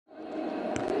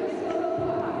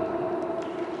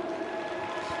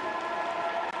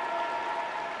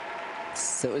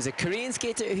So it was a Korean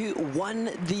skater who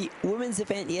won the women's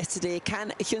event yesterday.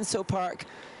 Can Hyunseo Park,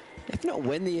 if not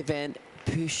win the event,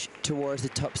 push towards the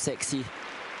top 60?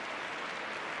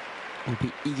 Will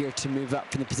be eager to move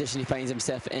up from the position he finds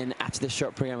himself in after the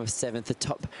short program of 7th, the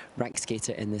top ranked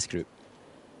skater in this group.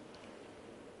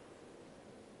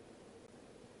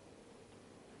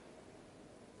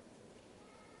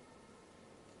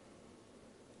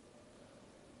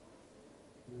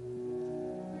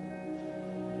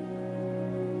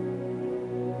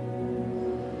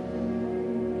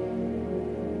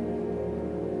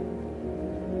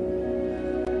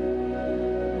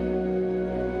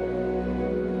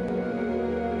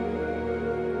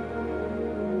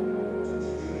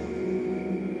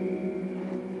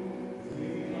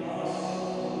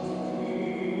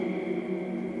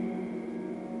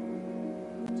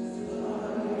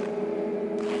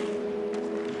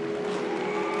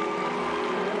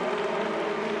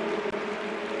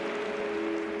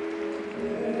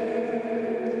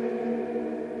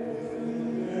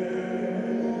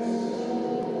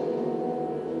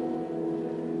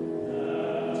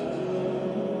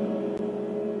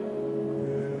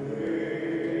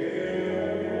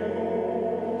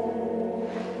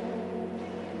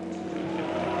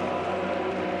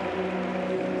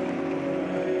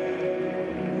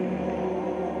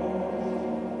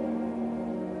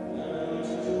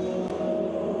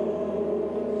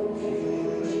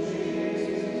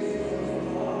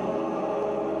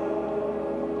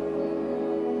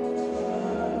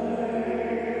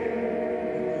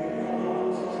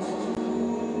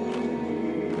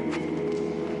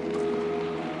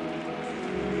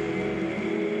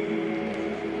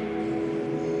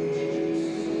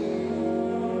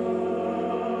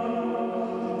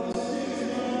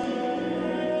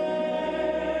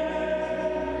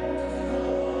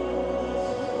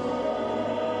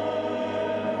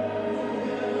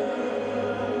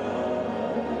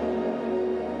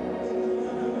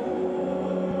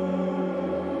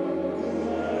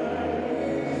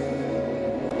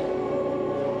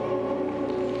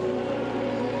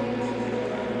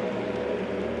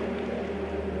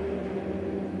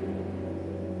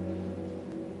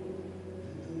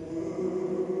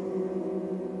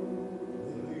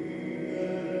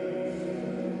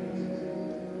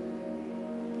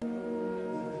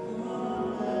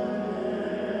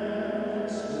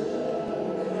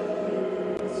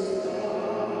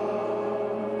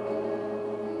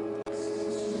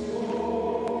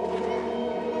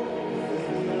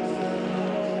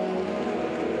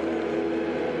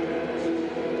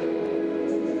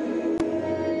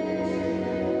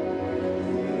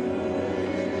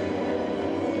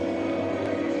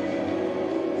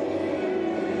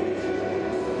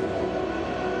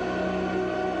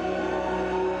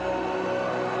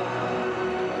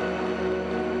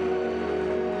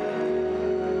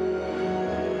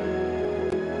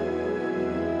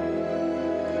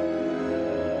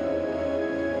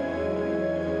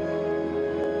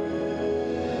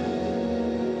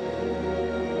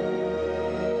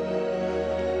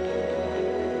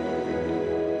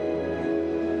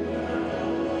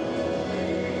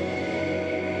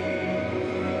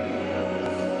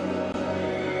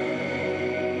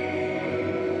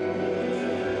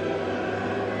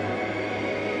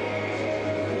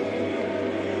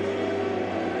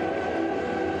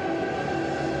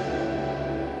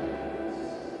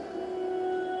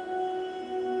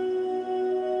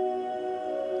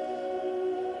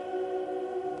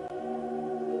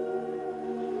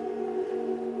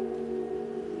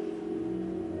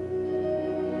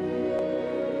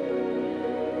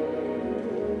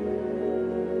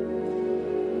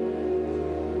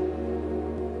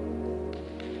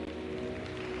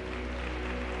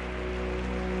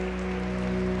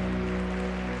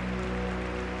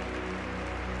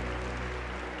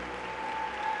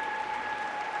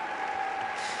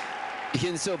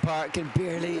 Hyunseo Park can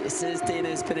barely sustain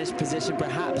his finished position.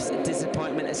 Perhaps a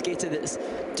disappointment. A skater that's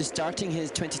just starting his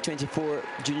 2024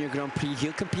 Junior Grand Prix.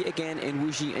 He'll compete again in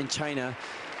Wuxi in China.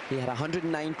 He had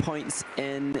 109 points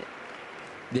in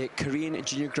the Korean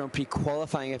Junior Grand Prix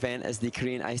qualifying event as the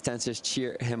Korean ice dancers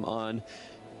cheer him on.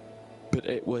 But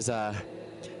it was a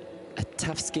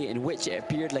tough skate in which it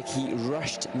appeared like he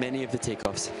rushed many of the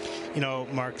takeoffs. You know,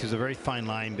 Mark, there's a very fine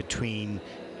line between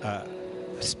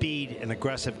speed and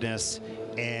aggressiveness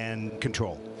and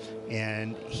control.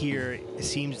 And here it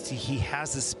seems he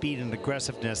has the speed and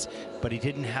aggressiveness, but he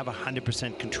didn't have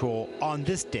 100% control on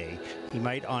this day. He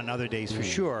might on other days for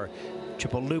sure.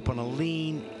 Triple loop on a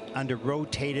lean, under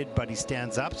rotated, but he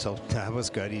stands up, so that was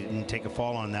good. He didn't take a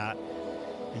fall on that.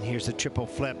 And here's the triple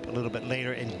flip a little bit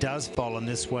later and does fall on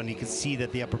this one. You can see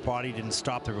that the upper body didn't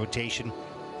stop the rotation.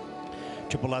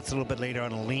 triple Lutz a little bit later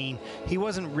on a lean. He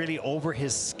wasn't really over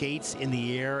his skates in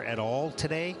the air at all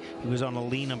today. He was on a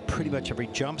lean on pretty much every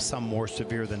jump, some more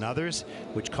severe than others,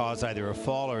 which caused either a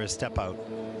fall or a step out.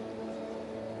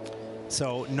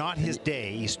 So not his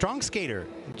day. He's a strong skater,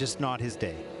 just not his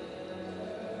day.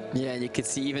 Yeah, and you could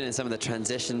see even in some of the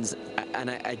transitions,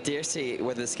 and I dare say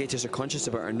whether the skaters are conscious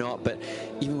of it or not, but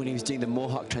even when he was doing the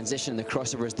Mohawk transition, the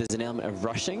crossovers, there's an element of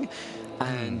rushing,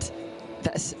 and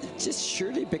that's just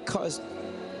surely because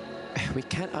we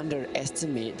can't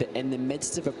underestimate that in the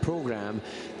midst of a program,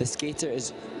 the skater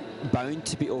is bound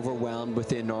to be overwhelmed with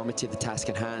the enormity of the task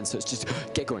in hand. So it's just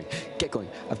get going,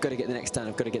 I've got to get the next done,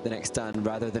 I've got to get the next done,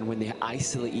 rather than when they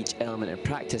isolate each element in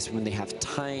practice, when they have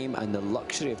time and the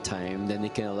luxury of time, then they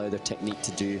can allow their technique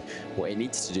to do what it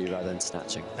needs to do rather than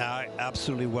snatching.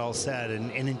 Absolutely well said. And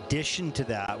in addition to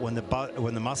that, when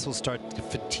the muscles start to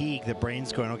fatigue, the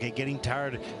brain's going, okay, getting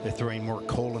tired, they're throwing more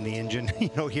coal in the engine,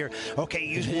 you know, here, okay,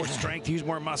 use more strength, use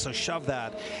more muscle, shove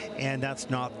that. And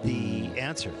that's not the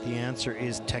answer. The answer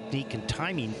is technique and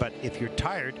timing, but if you're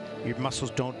tired, your muscles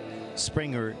don't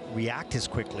spring or react as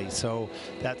quickly. So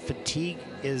that fatigue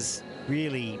is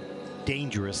really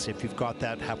dangerous if you've got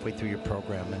that halfway through your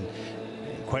program. And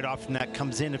quite often that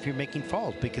comes in if you're making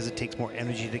falls, because it takes more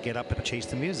energy to get up and chase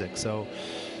the music. So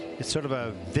it's sort of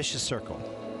a vicious circle.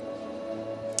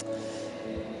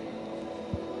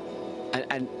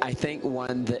 And I think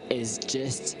one that is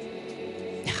just,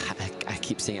 I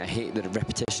keep saying I hate the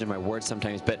repetition of my words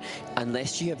sometimes, but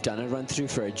unless you have done a run through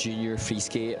for a junior free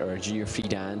skate or a junior free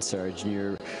dance or a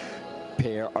junior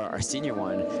pair or a senior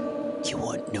one, you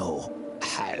won't know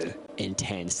how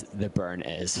intense the burn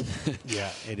is.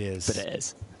 Yeah, it is. But it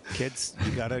is. Kids,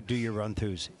 you got to do your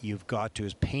run-throughs. You've got to,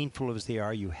 as painful as they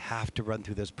are, you have to run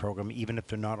through this program, even if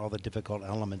they're not all the difficult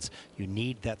elements. You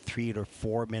need that 3 or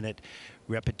 4 minute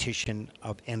repetition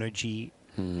of energy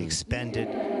expended,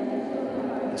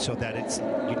 so that it's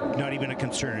not even a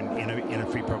concern in a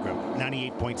free program.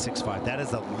 98.65. That is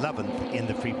 11th in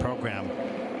the free program.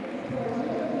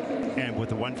 And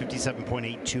with a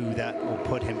 157.82, that will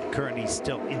put him currently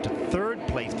still into 3rd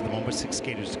place for the moment, 6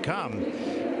 skaters to come.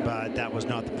 But that was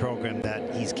not the program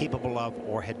that he's capable of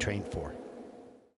or had trained for.